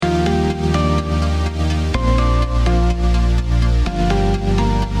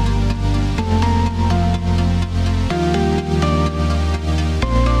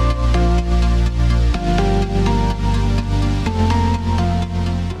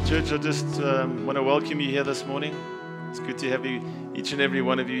Church, I just want to welcome you here this morning. It's good to have you, each and every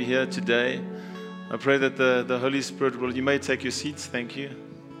one of you here today. I pray that the Holy Spirit will, you may take your seats, thank you.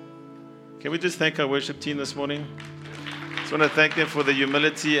 Can we just thank our worship team this morning? I just want to thank them for their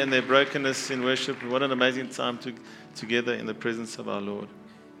humility and their brokenness in worship. What an amazing time together in the presence of our Lord.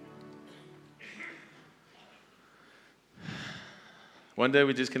 One day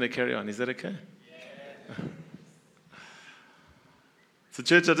we're just going to carry on. Is that okay? Yeah. So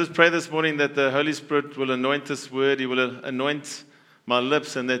church, I just pray this morning that the Holy Spirit will anoint this word. He will anoint my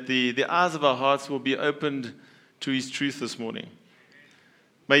lips, and that the eyes of our hearts will be opened to His truth this morning.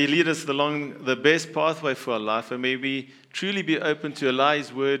 May He lead us along the best pathway for our life, and may we truly be open to allow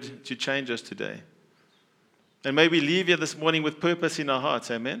His word to change us today. And may we leave here this morning with purpose in our hearts,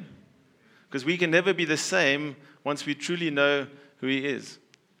 amen? Because we can never be the same once we truly know who He is.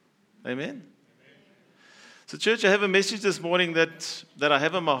 Amen? So church, I have a message this morning that I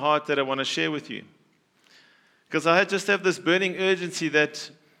have in my heart that I want to share with you. Because I just have this burning urgency that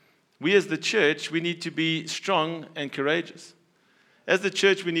we as the church, we need to be strong and courageous. As the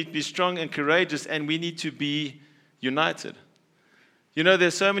church, we need to be strong and courageous, and we need to be united. You know,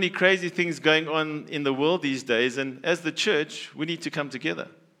 there's so many crazy things going on in the world these days, and as the church, we need to come together.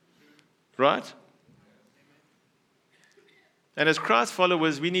 Right? And as Christ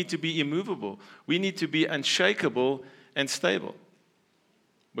followers, we need to be immovable. We need to be unshakable and stable.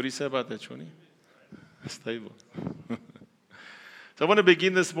 What do you say about that, Shawnee? Stable. So I want to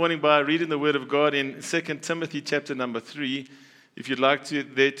begin this morning by reading the Word of God in 2 Timothy chapter number 3. If you'd like to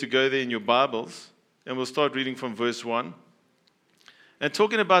go there in your Bibles. And we'll start reading from verse 1. And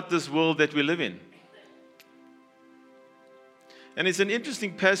talking about this world that we live in. And it's an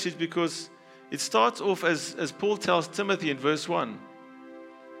interesting passage because it starts off as Paul tells Timothy in verse 1.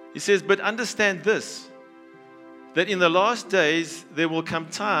 He says, "But understand this, that in the last days there will come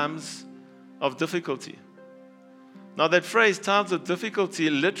times of difficulty." Now that phrase, times of difficulty,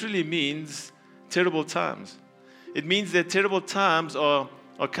 literally means terrible times. It means that terrible times are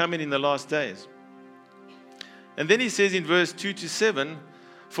coming in the last days. And then he says in verse 2 to 7,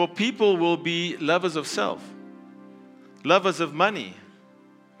 "For people will be lovers of self, lovers of money,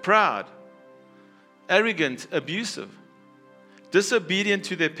 proud, arrogant, abusive, disobedient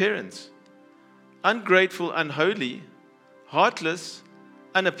to their parents, ungrateful, unholy, heartless,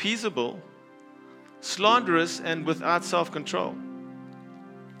 unappeasable, slanderous, and without self-control,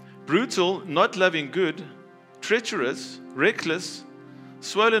 brutal, not loving good, treacherous, reckless,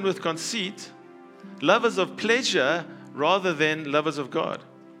 swollen with conceit, lovers of pleasure rather than lovers of God,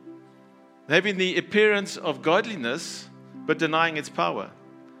 having the appearance of godliness but denying its power.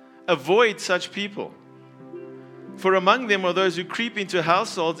 Avoid such people. For among them are those who creep into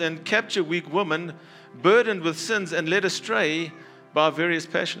households and capture weak women, burdened with sins and led astray by various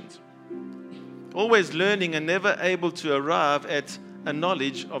passions, always learning and never able to arrive at a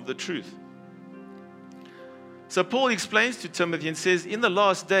knowledge of the truth." So Paul explains to Timothy and says, in the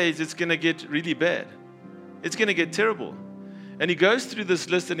last days, it's going to get really bad. It's going to get terrible. And he goes through this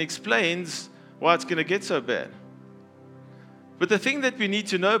list and explains why it's going to get so bad. But the thing that we need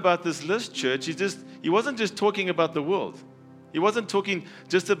to know about this list, church, is he wasn't just talking about the world. He wasn't talking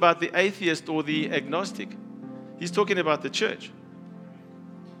just about the atheist or the agnostic. He's talking about the church.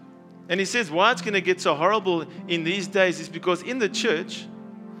 And he says why it's going to get so horrible in these days is because in the church,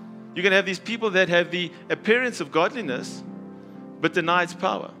 you're going to have these people that have the appearance of godliness, but deny its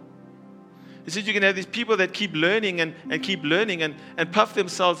power. He says you're going to have these people that keep learning and keep learning and puff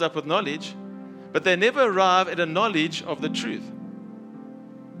themselves up with knowledge, but they never arrive at a knowledge of the truth.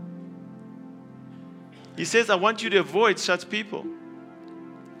 He says, I want you to avoid such people.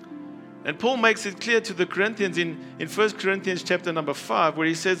 And Paul makes it clear to the Corinthians in 1 Corinthians chapter number 5, where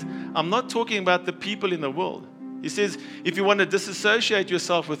he says, I'm not talking about the people in the world. He says, if you want to disassociate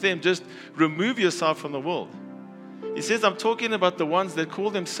yourself with them, just remove yourself from the world. He says, I'm talking about the ones that call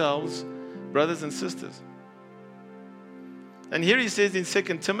themselves brothers and sisters. And here he says in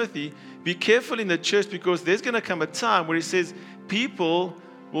 2 Timothy, be careful in the church because there's going to come a time where he says people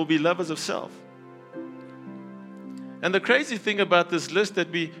will be lovers of self. And the crazy thing about this list that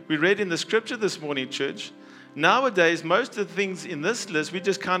we read in the scripture this morning, church, nowadays most of the things in this list, we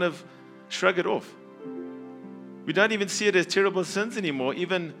just kind of shrug it off. We don't even see it as terrible sins anymore,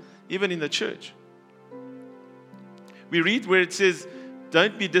 even in the church. We read where it says,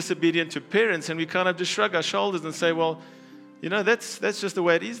 don't be disobedient to parents, and we kind of just shrug our shoulders and say, well, you know, that's just the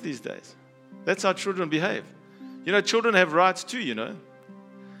way it is these days. That's how children behave. You know, children have rights too, you know.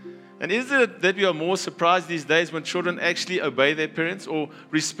 And is it that we are more surprised these days when children actually obey their parents or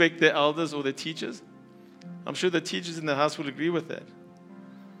respect their elders or their teachers? I'm sure the teachers in the house will agree with that.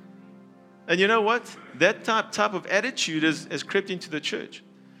 And you know what? That type of attitude has crept into the church.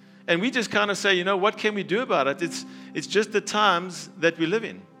 And we just kind of say, you know, what can we do about it? It's just the times that we live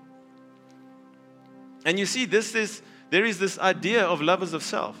in. And you see, there is this idea of lovers of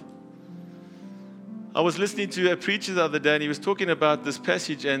self. I was listening to a preacher the other day, and he was talking about this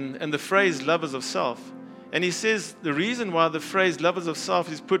passage and the phrase lovers of self. And he says the reason why the phrase lovers of self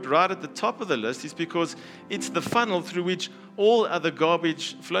is put right at the top of the list is because it's the funnel through which all other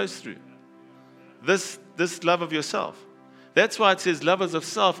garbage flows through. This love of yourself. That's why it says lovers of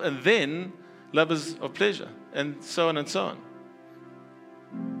self and then lovers of pleasure, and so on and so on.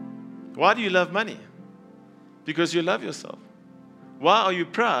 Why do you love money? Because you love yourself. Why are you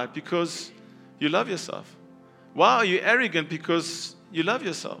proud? Because you love yourself. Why are you arrogant? Because you love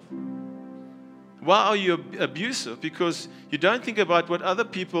yourself. Why are you abusive? Because you don't think about what other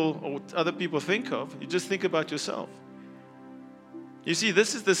people think of. You just think about yourself. You see,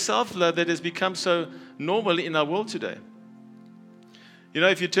 this is the self-love that has become so normal in our world today. You know,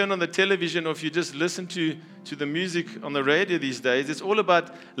 if you turn on the television or if you just listen to the music on the radio these days, it's all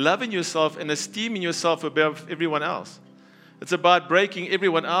about loving yourself and esteeming yourself above everyone else. It's about breaking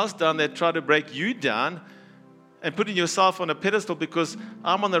everyone else down that try to break you down and putting yourself on a pedestal because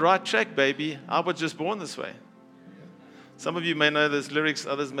I'm on the right track, baby. I was just born this way. Some of you may know those lyrics,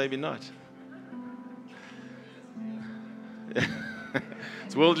 others maybe not.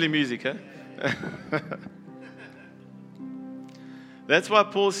 It's worldly music, huh? That's why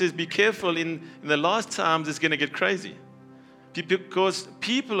Paul says, be careful. In the last times, it's going to get crazy. Because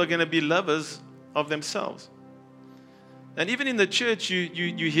people are going to be lovers of themselves. And even in the church,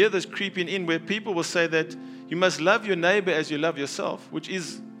 you hear this creeping in where people will say that you must love your neighbor as you love yourself, which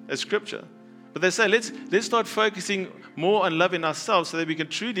is a scripture. But they say, let's start focusing more on loving ourselves so that we can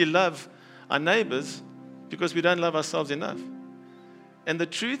truly love our neighbors because we don't love ourselves enough. And the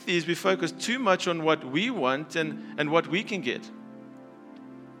truth is we focus too much on what we want and what we can get.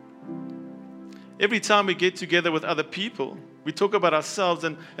 Every time we get together with other people, we talk about ourselves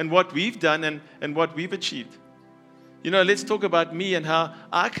and what we've done and what we've achieved. You know, let's talk about me and how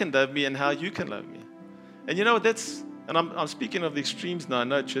I can love me and how you can love me. And you know, and I'm speaking of the extremes now, I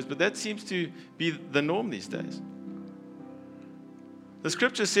know, church, but that seems to be the norm these days. The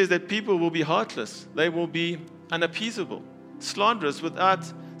scripture says that people will be heartless. They will be unappeasable, slanderous,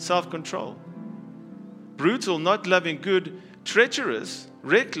 without self-control, brutal, not loving good, treacherous,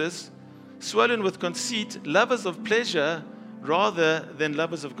 reckless, swollen with conceit, lovers of pleasure rather than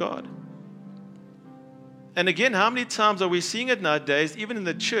lovers of God. And again, how many times are we seeing it nowadays, even in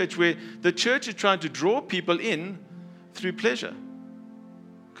the church, where the church is trying to draw people in through pleasure?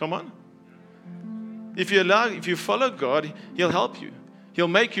 Come on. If you follow God, He'll help you. He'll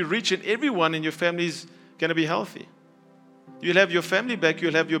make you rich, and everyone in your family is going to be healthy. You'll have your family back.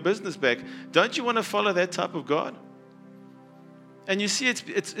 You'll have your business back. Don't you want to follow that type of God? And you see,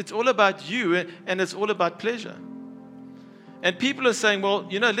 it's all about you, and it's all about pleasure. And people are saying, well,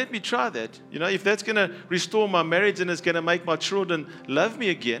 you know, let me try that. You know, if that's going to restore my marriage and it's going to make my children love me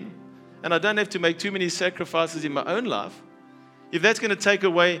again, and I don't have to make too many sacrifices in my own life, if that's going to take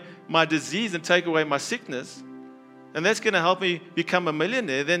away my disease and take away my sickness, and that's going to help me become a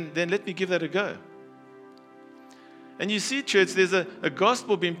millionaire, then let me give that a go. And you see, church, there's a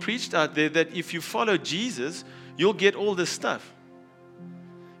gospel being preached out there that if you follow Jesus, you'll get all this stuff.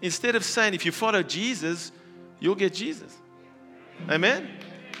 Instead of saying, if you follow Jesus, you'll get Jesus. Amen?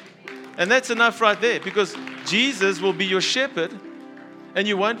 And that's enough right there, because Jesus will be your shepherd and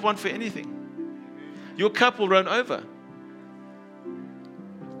you won't want for anything. Your cup will run over.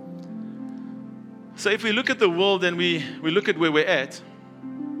 So if we look at the world and we look at where we're at,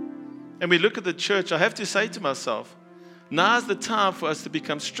 and we look at the church, I have to say to myself, now's the time for us to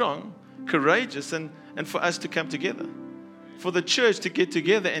become strong, courageous, and for us to come together. For the church to get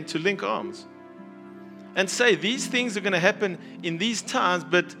together and to link arms. And say, these things are going to happen in these times,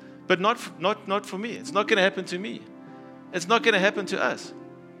 but not for me. It's not going to happen to me. It's not going to happen to us.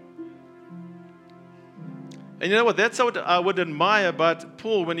 And you know what? That's what I would admire about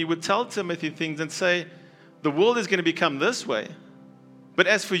Paul when he would tell Timothy things and say, the world is going to become this way. But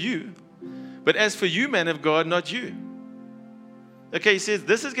as for you, man of God, not you. Okay, he says,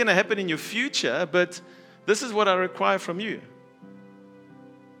 this is going to happen in your future, but this is what I require from you.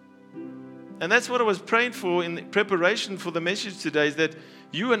 And that's what I was praying for in preparation for the message today, is that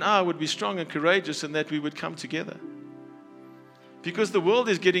you and I would be strong and courageous and that we would come together. Because the world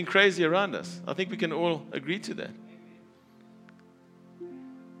is getting crazy around us. I think we can all agree to that.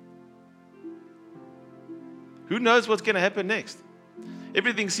 Who knows what's going to happen next?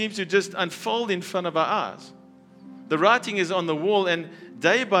 Everything seems to just unfold in front of our eyes. The writing is on the wall, and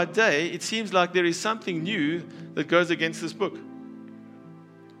day by day, it seems like there is something new that goes against this book.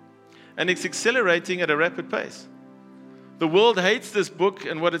 And it's accelerating at a rapid pace. The world hates this book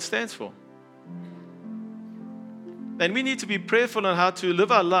and what it stands for. And we need to be prayerful on how to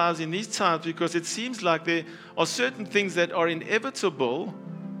live our lives in these times, because it seems like there are certain things that are inevitable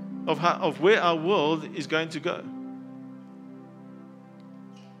of where our world is going to go.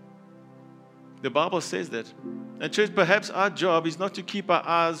 The Bible says that. And church, perhaps our job is not to keep our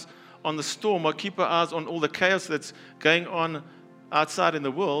eyes on the storm or keep our eyes on all the chaos that's going on outside in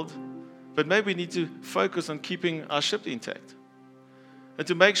the world, but maybe we need to focus on keeping our ship intact. And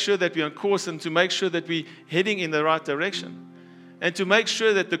to make sure that we're on course, and to make sure that we're heading in the right direction. And to make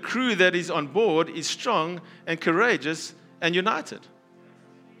sure that the crew that is on board is strong and courageous and united.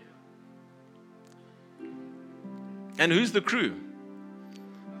 And who's the crew?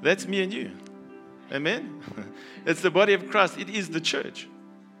 That's me and you. Amen? It's the body of Christ. It is the church.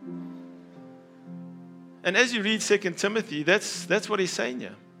 And as you read 2 Timothy, that's what he's saying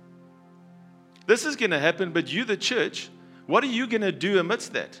here. This is going to happen, but you, the church, what are you going to do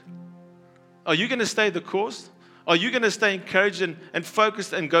amidst that? Are you going to stay the course? Are you going to stay encouraged and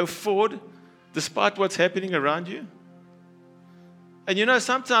focused and go forward despite what's happening around you? And you know,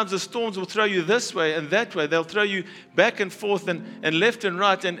 sometimes the storms will throw you this way and that way. They'll throw you back and forth and left and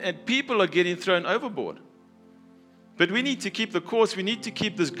right, and people are getting thrown overboard. But we need to keep the course. We need to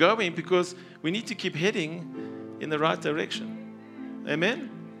keep this going, because we need to keep heading in the right direction.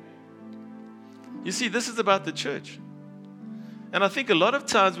 Amen? You see, this is about the church. And I think a lot of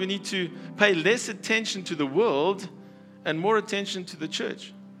times we need to pay less attention to the world and more attention to the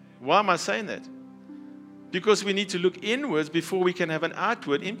church. Why am I saying that? Because we need to look inwards before we can have an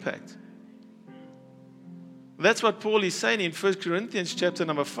outward impact. That's what Paul is saying in 1 Corinthians chapter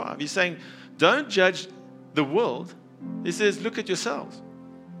number 5. He's saying, don't judge the world. He says, look at yourselves.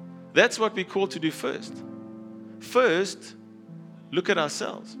 That's what we're called to do first. First, look at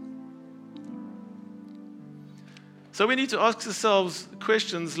ourselves. So we need to ask ourselves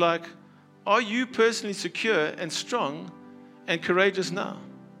questions like, are you personally secure and strong and courageous now?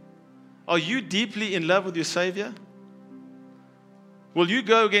 Are you deeply in love with your Savior? Will you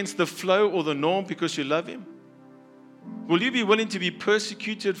go against the flow or the norm because you love Him? Will you be willing to be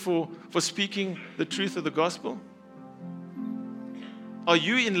persecuted for speaking the truth of the gospel? Are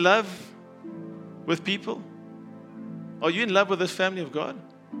you in love with people? Are you in love with this family of God?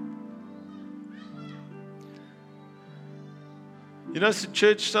 You know,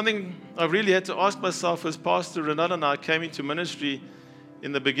 church, something I really had to ask myself as Pastor Renata and I came into ministry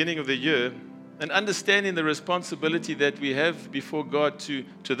in the beginning of the year, and understanding the responsibility that we have before God to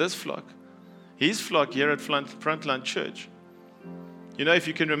this flock, His flock here at Frontline Church. You know, if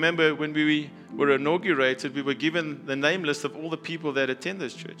you can remember when we were inaugurated, we were given the name list of all the people that attend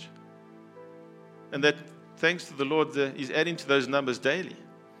this church. And that, thanks to the Lord, He's adding to those numbers daily.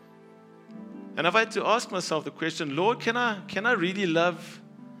 And I've had to ask myself the question, Lord, can I really love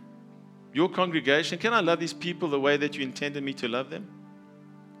your congregation? Can I love these people the way that you intended me to love them?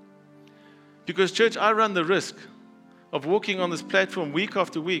 Because, church, I run the risk of walking on this platform week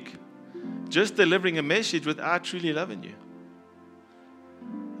after week, just delivering a message without truly loving you.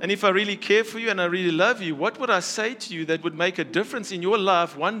 And if I really care for you and I really love you, what would I say to you that would make a difference in your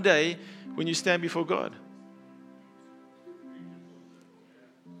life one day when you stand before God?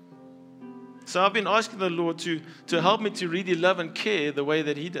 So I've been asking the Lord to help me to really love and care the way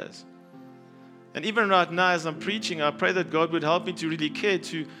that He does. And even right now as I'm preaching, I pray that God would help me to really care,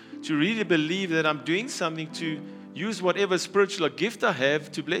 to really believe that I'm doing something to use whatever spiritual gift I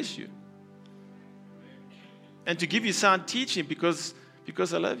have to bless you. And to give you sound teaching because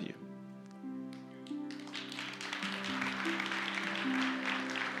I love you.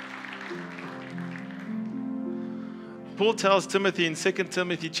 Paul tells Timothy in 2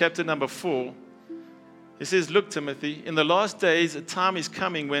 Timothy chapter number 4, he says, look, Timothy, in the last days a time is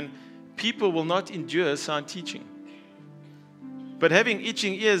coming when people will not endure sound teaching. But having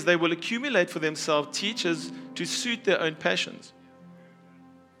itching ears, they will accumulate for themselves teachers to suit their own passions,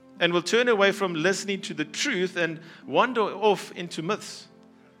 and will turn away from listening to the truth and wander off into myths.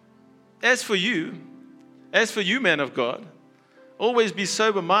 As for you, man of God, always be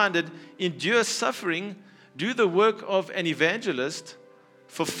sober-minded, endure suffering, do the work of an evangelist,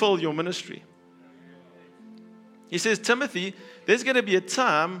 fulfill your ministry. He says, Timothy, there's going to be a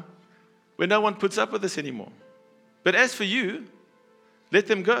time when no one puts up with this anymore. But as for you, let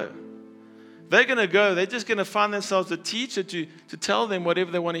them go. They're going to go. They're just going to find themselves a teacher to tell them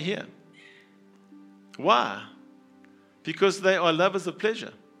whatever they want to hear. Why? Because they are lovers of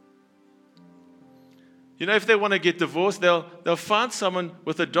pleasure. You know, if they want to get divorced, they'll find someone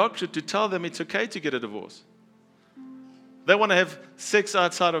with a doctorate to tell them it's okay to get a divorce. They want to have sex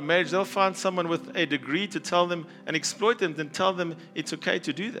outside of marriage, they'll find someone with a degree to tell them and exploit them and tell them it's okay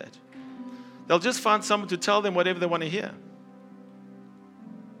to do that. They'll just find someone to tell them whatever they want to hear.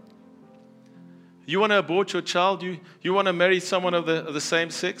 You want to abort your child? You want to marry someone of the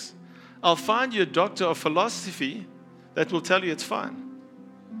same sex? I'll find you a doctor of philosophy that will tell you it's fine.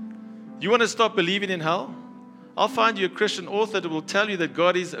 You want to stop believing in hell? I'll find you a Christian author that will tell you that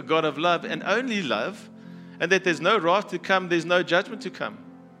God is a God of love and only love, and that there's no wrath to come, there's no judgment to come.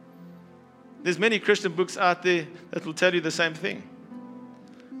 There's many Christian books out there that will tell you the same thing.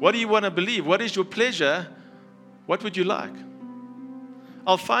 What do you want to believe? What is your pleasure? What would you like?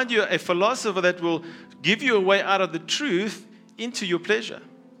 I'll find you a philosopher that will give you a way out of the truth into your pleasure.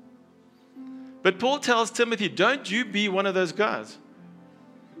 But Paul tells Timothy, don't you be one of those guys.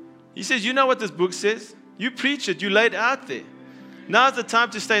 He says, you know what this book says? You preach it. You lay it out there. Now's the time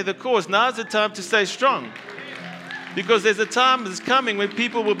to stay the course. Now's the time to stay strong. Because there's a time that's coming when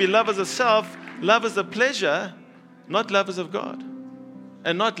people will be lovers of self, lovers of pleasure, not lovers of God.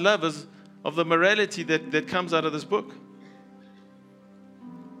 And not lovers of the morality that comes out of this book.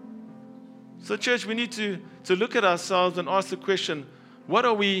 So church, we need to look at ourselves and ask the question, what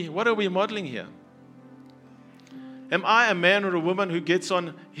are we modeling here? Am I a man or a woman who gets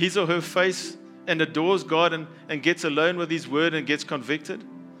on his or her face and adores God and gets alone with His Word and gets convicted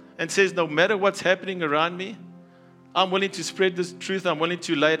and says, no matter what's happening around me, I'm willing to spread this truth, I'm willing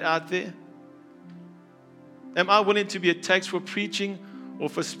to lay it out there? Am I willing to be attacked for preaching or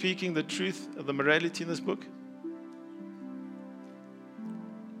for speaking the truth of the morality in this book?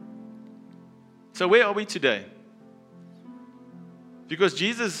 So where are we today? Because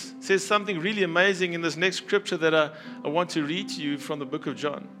Jesus says something really amazing in this next scripture that I want to read to you from the book of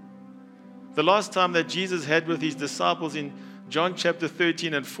John. The last time that Jesus had with His disciples in John chapter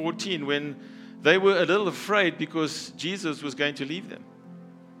 13 and 14, when they were a little afraid because Jesus was going to leave them.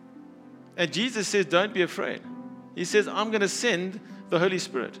 And Jesus says, don't be afraid. He says, I'm going to send the Holy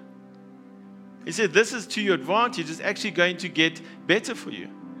Spirit. He said, this is to your advantage. It's actually going to get better for you.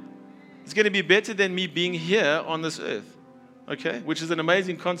 It's going to be better than me being here on this earth. Okay? Which is an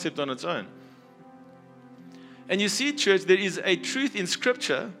amazing concept on its own. And you see, church, there is a truth in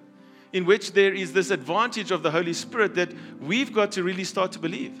Scripture in which there is this advantage of the Holy Spirit that we've got to really start to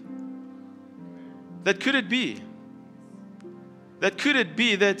believe. That could it be? That could it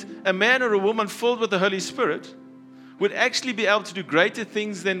be that a man or a woman filled with the Holy Spirit would actually be able to do greater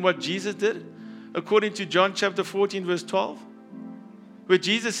things than what Jesus did, according to John chapter 14, verse 12, where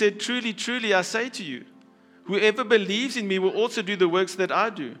Jesus said, truly, truly, I say to you, whoever believes in me will also do the works that I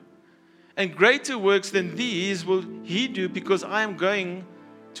do. And greater works than these will he do because I am going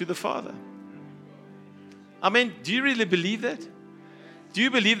to the Father. I mean, do you really believe that? Do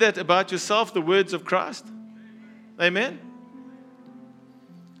you believe that about yourself, the words of Christ? Amen?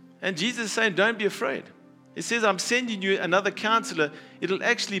 And Jesus is saying, don't be afraid. He says, I'm sending you another counselor. It'll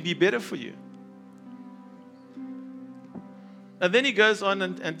actually be better for you. And then he goes on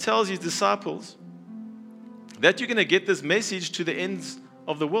and tells his disciples that you're going to get this message to the ends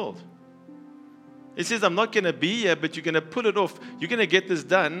of the world. He says, I'm not going to be here, but you're going to pull it off. You're going to get this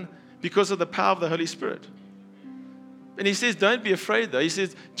done because of the power of the Holy Spirit. And he says, don't be afraid though. He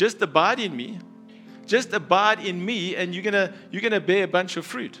says, just abide in me. Just abide in me and you're going to bear a bunch of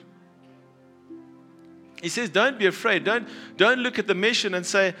fruit. He says, don't be afraid. Don't look at the mission and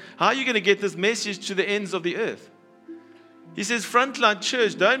say, how are you going to get this message to the ends of the earth? He says, Frontline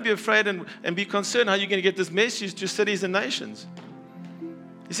Church, don't be afraid and be concerned how you're going to get this message to cities and nations.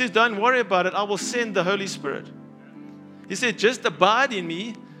 He says, don't worry about it. I will send the Holy Spirit. He said, just abide in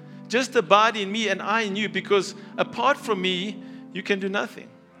me. Just abide in me and I in you, because apart from me, you can do nothing.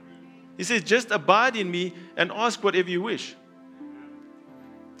 He says, just abide in me and ask whatever you wish.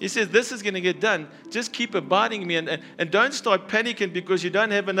 He says, this is going to get done. Just keep abiding in me and don't start panicking because you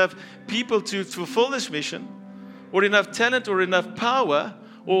don't have enough people to fulfill this mission, or enough talent, or enough power,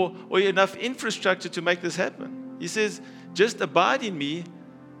 or enough infrastructure to make this happen. He says, just abide in me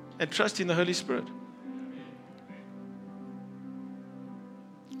and trust in the Holy Spirit.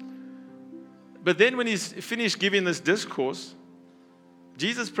 But then when he's finished giving this discourse,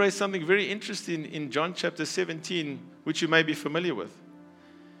 Jesus prays something very interesting in John chapter 17, which you may be familiar with.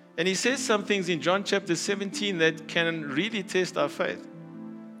 And he says some things in John chapter 17 that can really test our faith.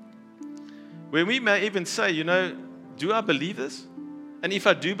 Where we may even say, do I believe this? And if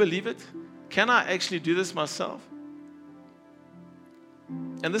I do believe it, can I actually do this myself?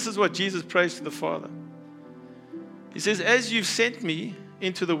 And this is what Jesus prays to the Father. He says, as you've sent me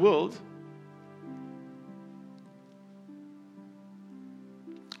into the world,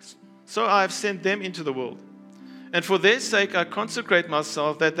 so I have sent them into the world. And for their sake I consecrate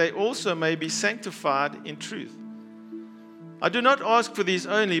myself, that they also may be sanctified in truth. I do not ask for these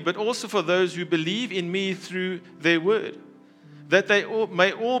only, but also for those who believe in me through their word, that they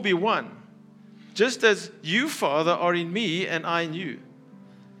may all be one, just as you, Father, are in me and I in you,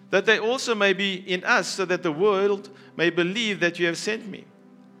 that they also may be in us, so that the world may believe that you have sent me.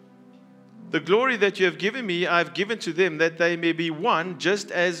 The glory that you have given me, I have given to them, that they may be one,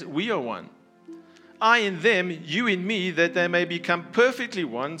 just as we are one. I in them, you in me, that they may become perfectly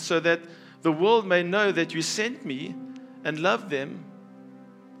one, so that the world may know that you sent me and love them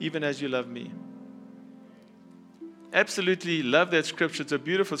even as you love me. Absolutely love that scripture. It's a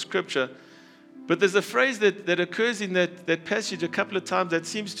beautiful scripture. But there's a phrase that occurs in that passage a couple of times that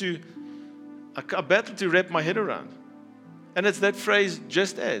seems to, I battle to wrap my head around. And it's that phrase,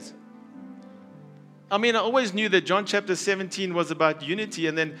 just as. I mean, I always knew that John chapter 17 was about unity,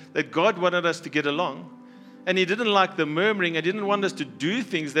 and then that God wanted us to get along. And He didn't like the murmuring. He didn't want us to do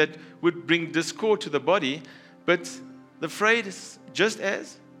things that would bring discord to the body. But the phrase, just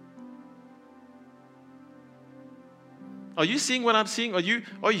as. Are you seeing what I'm seeing? Are you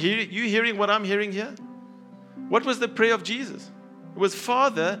hearing what I'm hearing here? What was the prayer of Jesus? It was,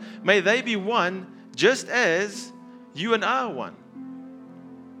 Father, may they be one, just as you and I are one.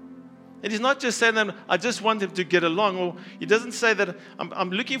 And He's not just saying that I just want them to get along, or He doesn't say that I'm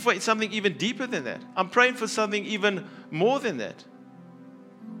looking for something even deeper than that. I'm praying for something even more than that.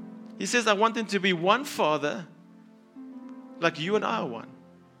 He says, I want them to be one, Father, like you and I are one.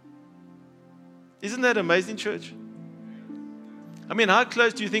 Isn't that amazing, church? I mean, how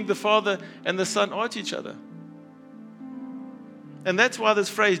close do you think the Father and the Son are to each other? And that's why this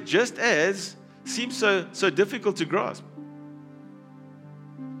phrase, just as, seems so difficult to grasp.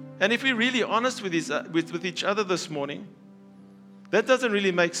 And if we're really honest with each other this morning, that doesn't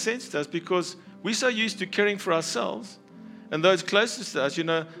really make sense to us, because we're so used to caring for ourselves and those closest to us,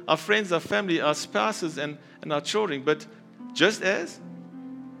 our friends, our family, our spouses, and our children. But just as,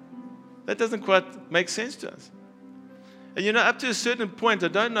 that doesn't quite make sense to us. And up to a certain point, I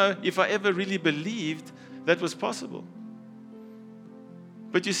don't know if I ever really believed that was possible.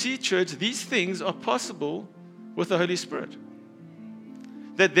 But you see, church, these things are possible with the Holy Spirit.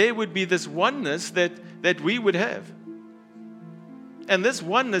 That there would be this oneness that we would have. And this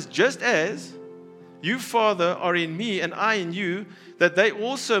oneness, just as you, Father, are in me and I in you, that they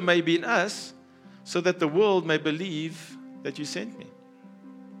also may be in us, so that the world may believe that you sent me.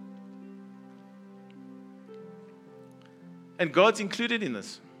 And God's included in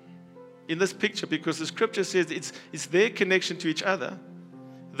this picture, because the scripture says it's their connection to each other.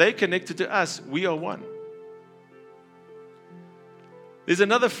 They connected to us. We are one. There's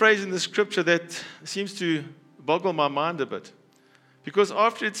another phrase in the scripture that seems to boggle my mind a bit. Because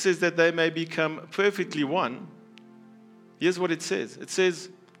after it says that they may become perfectly one, here's what it says. It says,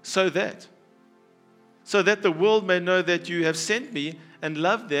 so that the world may know that you have sent me and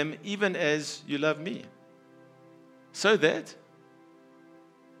love them even as you love me. So that.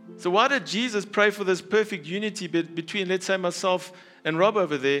 So why did Jesus pray for this perfect unity between, let's say, myself and Rob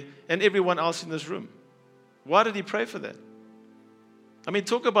over there and everyone else in this room? Why did He pray for that? I mean,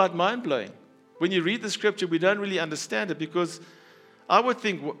 talk about mind-blowing. When you read the scripture, we don't really understand it, because I would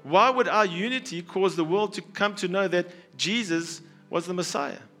think, why would our unity cause the world to come to know that Jesus was the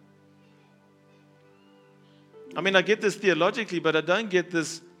Messiah? I mean, I get this theologically, but I don't get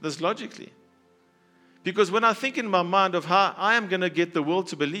this logically. Because when I think in my mind of how I am going to get the world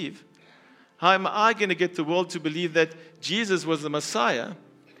to believe, how am I going to get the world to believe that Jesus was the Messiah,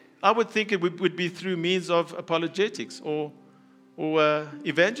 I would think it would be through means of apologetics or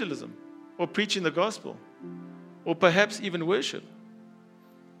evangelism or preaching the gospel or perhaps even worship.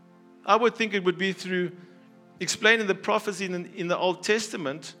 I would think it would be through explaining the prophecy in the Old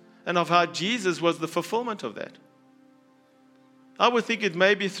Testament and of how Jesus was the fulfillment of that. I would think it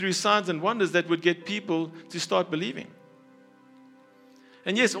may be through signs and wonders that would get people to start believing.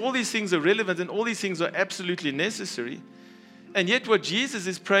 And yes, all these things are relevant and all these things are absolutely necessary. And yet what Jesus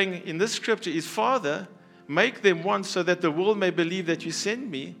is praying in this scripture is, Father, make them one, so that the world may believe that you send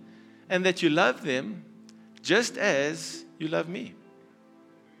me and that you love them just as you love me.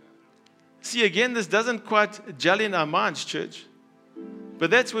 See, again, this doesn't quite gel in our minds, church. But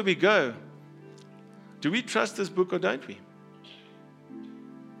that's where we go. Do we trust this book or don't we?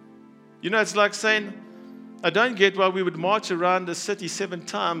 It's like saying, I don't get why we would march around the city 7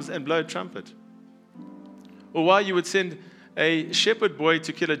 times and blow a trumpet. Or why you would send a shepherd boy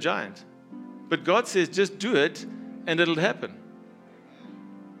to kill a giant. But God says, just do it and it'll happen.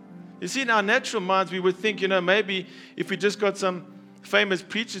 You see, in our natural minds, we would think, maybe if we just got some famous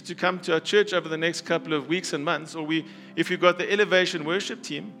preachers to come to our church over the next couple of weeks and months, or if you've got the Elevation worship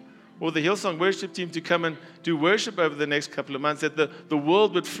team or the Hillsong worship team to come and do worship over the next couple of months, that the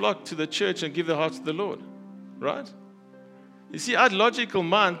world would flock to the church and give their hearts to the Lord. Right? You see, our logical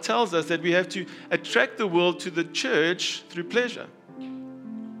mind tells us that we have to attract the world to the church through pleasure.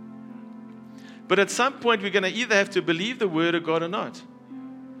 But at some point, we're going to either have to believe the word of God or not.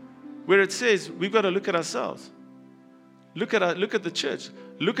 Where it says, we've got to look at ourselves. Look at the church.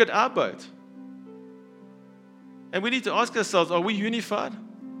 Look at our boat. And we need to ask ourselves, are we unified?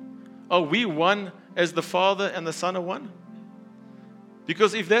 Are we one as the Father and the Son are one?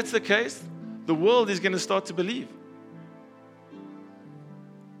 Because if that's the case, the world is going to start to believe.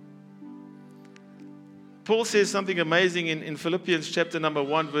 Paul says something amazing in Philippians chapter number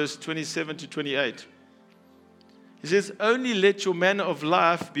 1, verse 27 to 28. He says, only let your manner of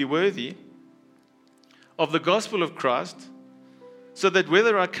life be worthy of the gospel of Christ, so that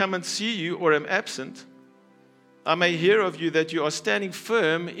whether I come and see you or am absent, I may hear of you that you are standing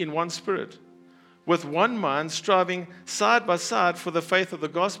firm in one spirit, with one mind, striving side by side for the faith of the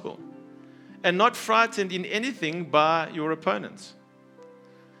gospel, and not frightened in anything by your opponents.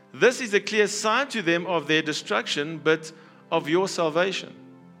 This is a clear sign to them of their destruction, but of your salvation,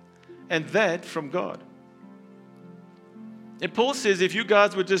 and that from God. And Paul says, if you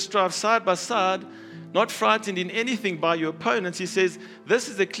guys would just strive side by side, not frightened in anything by your opponents, he says, this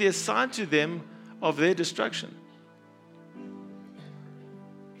is a clear sign to them of their destruction.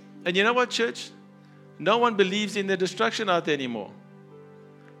 And you know what, church? No one believes in their destruction out there anymore.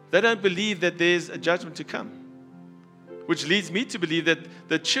 They don't believe that there's a judgment to come. Which leads me to believe that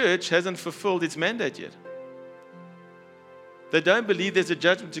the church hasn't fulfilled its mandate yet. They don't believe there's a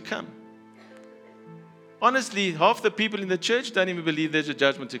judgment to come. Honestly, half the people in the church don't even believe there's a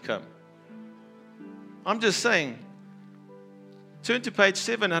judgment to come. I'm just saying, turn to page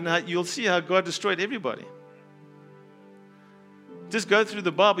 7 and you'll see how God destroyed everybody. Just go through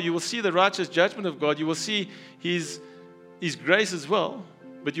the Bible, you will see the righteous judgment of God. You will see His grace as well,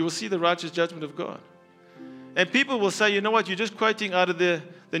 but you will see the righteous judgment of God. And people will say, you know what, you're just quoting out of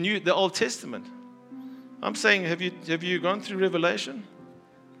the Old Testament. I'm saying, have you gone through Revelation?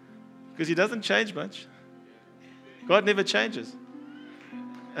 Because He doesn't change much. God never changes.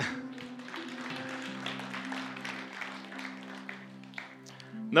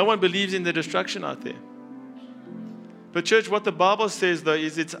 No one believes in the destruction out there. But church, what the Bible says though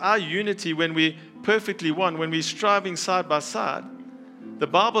is it's our unity when we're perfectly one, when we're striving side by side. The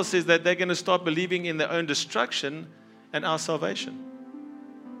Bible says that they're going to start believing in their own destruction and our salvation.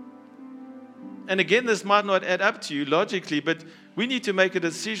 And again, this might not add up to you logically, but we need to make a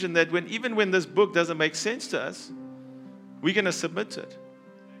decision that even when this book doesn't make sense to us, we're going to submit to it.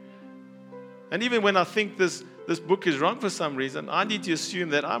 And even when I think this book is wrong for some reason, I need to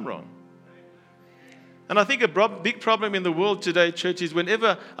assume that I'm wrong. And I think a big problem in the world today, church, is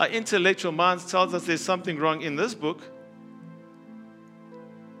whenever our intellectual minds tells us there's something wrong in this book,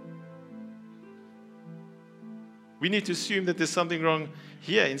 we need to assume that there's something wrong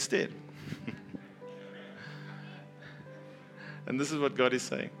here instead. And this is what God is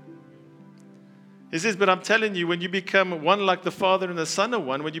saying. He says, but I'm telling you, when you become one like the Father and the Son are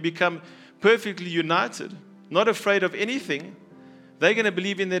one, when you become perfectly united, not afraid of anything, they're going to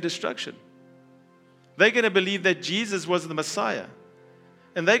believe in their destruction. They're going to believe that Jesus was the Messiah.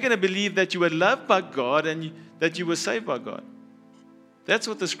 And they're going to believe that you were loved by God and that you were saved by God. That's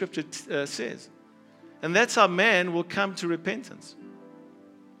what the scripture says. And that's how man will come to repentance.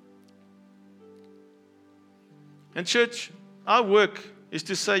 And church, our work is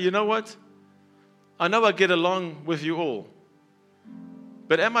to say, you know what? I know I get along with you all.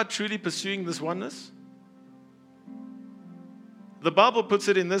 But am I truly pursuing this oneness? The Bible puts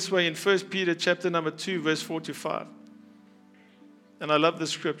it in this way in 1 Peter chapter number 2, verse 4 to 5. And I love this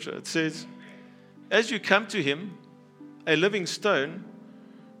scripture. It says, as you come to Him, a living stone,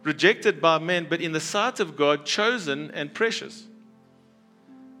 rejected by men, but in the sight of God, chosen and precious.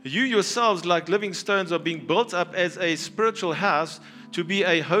 You yourselves, like living stones, are being built up as a spiritual house to be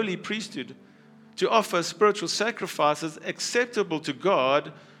a holy priesthood, to offer spiritual sacrifices acceptable to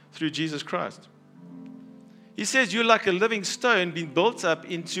God through Jesus Christ. He says you're like a living stone being built up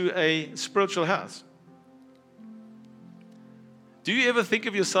into a spiritual house. Do you ever think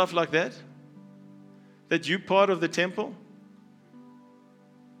of yourself like that? That you're part of the temple?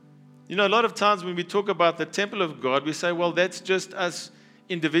 You know, a lot of times when we talk about the temple of God, we say, well, that's just us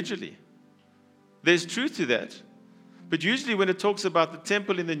individually. There's truth to that. But usually when it talks about the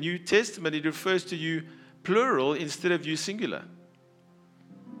temple in the New Testament, it refers to you plural instead of you singular.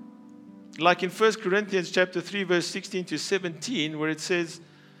 Like in 1 Corinthians chapter 3, verse 16 to 17, where it says,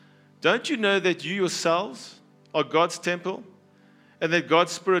 don't you know that you yourselves are God's temple and that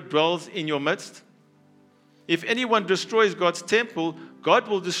God's Spirit dwells in your midst? If anyone destroys God's temple, God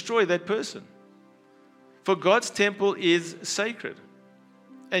will destroy that person. For God's temple is sacred.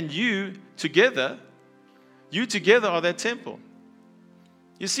 And you together are that temple.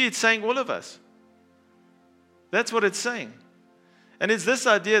 You see, it's saying all of us. That's what it's saying. And it's this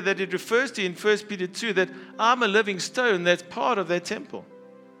idea that it refers to in 1 Peter 2, that I'm a living stone that's part of that temple.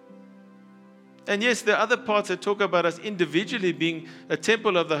 And yes, there are other parts that talk about us individually being a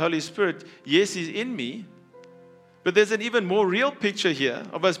temple of the Holy Spirit. Yes, He's in me. But there's an even more real picture here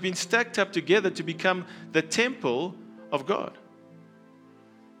of us being stacked up together to become the temple of God.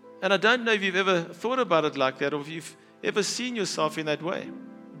 And I don't know if you've ever thought about it like that, or if you've ever seen yourself in that way.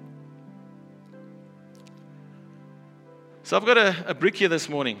 So I've got a brick here this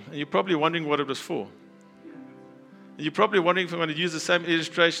morning, and you're probably wondering what it was for. And you're probably wondering if I'm going to use the same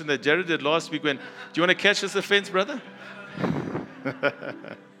illustration that Jared did last week when, do you want to catch this offense, brother?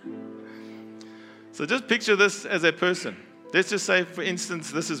 So just picture this as a person. Let's just say, for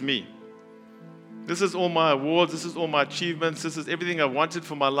instance, this is me. This is all my awards, this is all my achievements, this is everything I wanted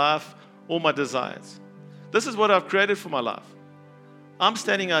for my life, all my desires. This is what I've created for my life. I'm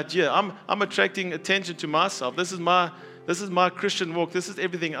standing out here. I'm attracting attention to myself. This is my Christian walk. This is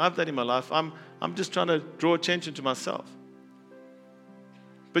everything I've done in my life. I'm just trying to draw attention to myself.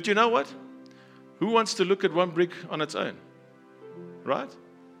 But you know what? Who wants to look at one brick on its own? Right?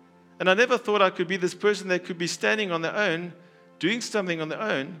 And I never thought I could be this person that could be standing on their own, doing something on their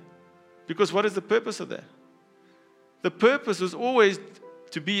own, because what is the purpose of that? The purpose was always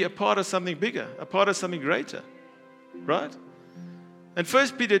to be a part of something bigger, a part of something greater. Right? And 1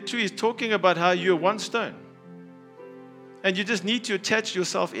 Peter 2 is talking about how you're one stone. And you just need to attach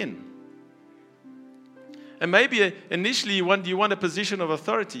yourself in. And maybe initially you want a position of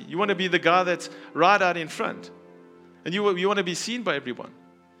authority. You want to be the guy that's right out in front. And you want to be seen by everyone.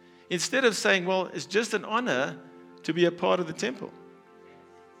 Instead of saying, well, it's just an honor to be a part of the temple.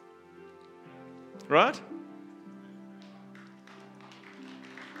 Right?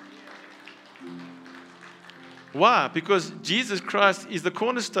 Why? Because Jesus Christ is the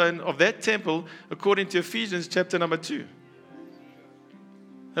cornerstone of that temple according to Ephesians chapter number 2.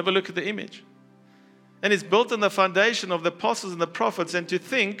 Have a look at the image. And it's built on the foundation of the apostles and the prophets. And to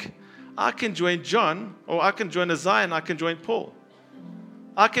think, I can join John, or I can join Isaiah, and I can join Paul.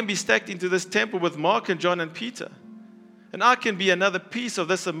 I can be stacked into this temple with Mark and John and Peter. And I can be another piece of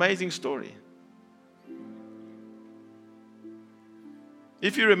this amazing story.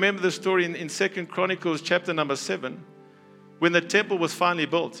 If you remember the story in 2 Chronicles chapter number 7, when the temple was finally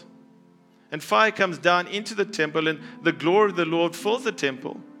built, and fire comes down into the temple, and the glory of the Lord fills the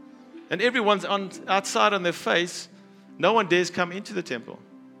temple, and everyone's outside on their face, no one dares come into the temple.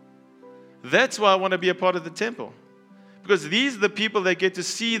 That's why I want to be a part of the temple. Because these are the people that get to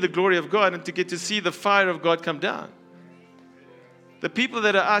see the glory of God and to get to see the fire of God come down. The people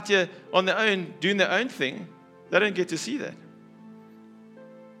that are out here on their own, doing their own thing, they don't get to see that.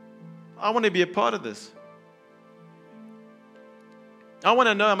 I want to be a part of this. I want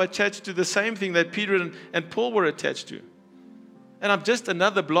to know I'm attached to the same thing that Peter and Paul were attached to. And I'm just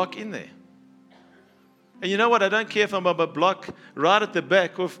another block in there. And you know what? I don't care if I'm a block right at the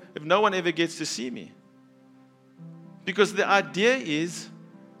back or if no one ever gets to see me. Because the idea is,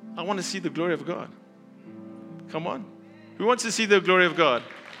 I want to see the glory of God. Come on. Who wants to see the glory of God?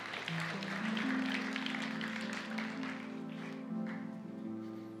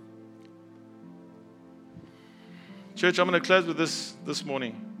 Church, I'm going to close with this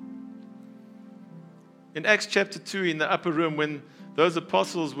morning. In Acts chapter 2, in the upper room, when those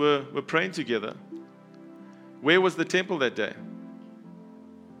apostles were praying together, where was the temple that day?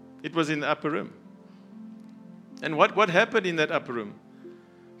 It was in the upper room. And what happened in that upper room?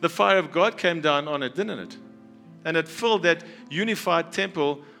 The fire of God came down on it, didn't it? And it filled that unified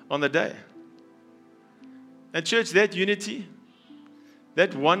temple on the day. And church, that unity,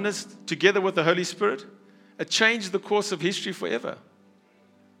 that oneness together with the Holy Spirit, it changed the course of history forever.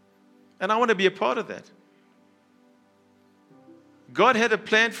 And I want to be a part of that. God had a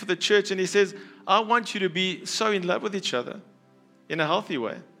plan for the church, and He says, I want you to be so in love with each other in a healthy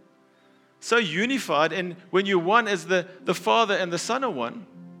way. So unified, and when you're one as the Father and the Son are one,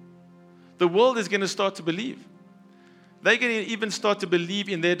 the world is going to start to believe. They're going to even start to believe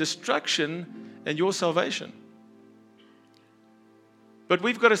in their destruction and your salvation. But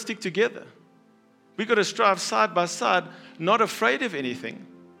we've got to stick together. We've got to strive side by side, not afraid of anything.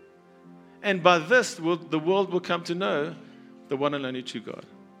 And by this, the world will come to know the one and only true God.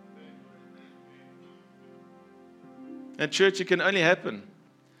 And church, it can only happen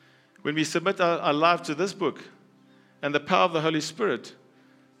when we submit our life to this book and the power of the Holy Spirit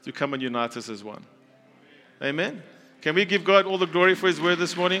to come and unite us as one. Amen? Can we give God all the glory for His word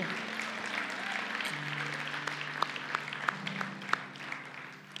this morning?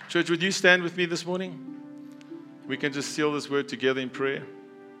 Church, would you stand with me this morning? We can just seal this word together in prayer.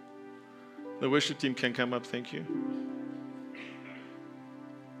 The worship team can come up. Thank you.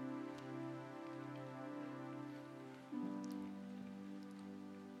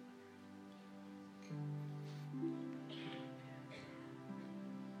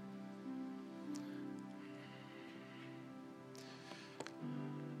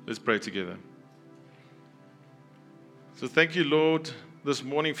 Let's pray together. So thank you, Lord, this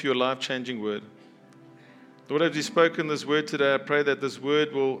morning for your life-changing word. Lord, as you've spoken this word today, I pray that this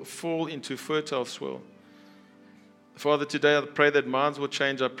word will fall into fertile soil. Father, today I pray that minds will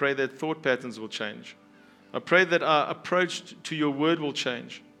change. I pray that thought patterns will change. I pray that our approach to your word will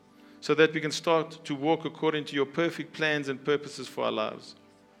change so that we can start to walk according to your perfect plans and purposes for our lives.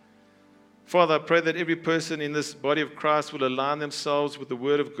 Father, I pray that every person in this body of Christ will align themselves with the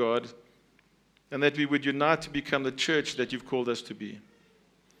word of God and that we would unite to become the church that you've called us to be.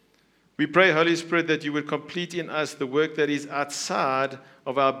 We pray, Holy Spirit, that you would complete in us the work that is outside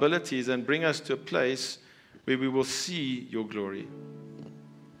of our abilities and bring us to a place where we will see your glory.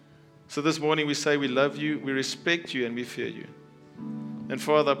 So this morning we say we love you, we respect you, and we fear you. And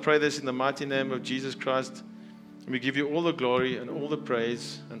Father, I pray this in the mighty name of Jesus Christ. And we give you all the glory and all the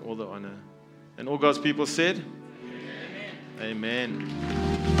praise and all the honor. And all God's people said, Amen. Amen.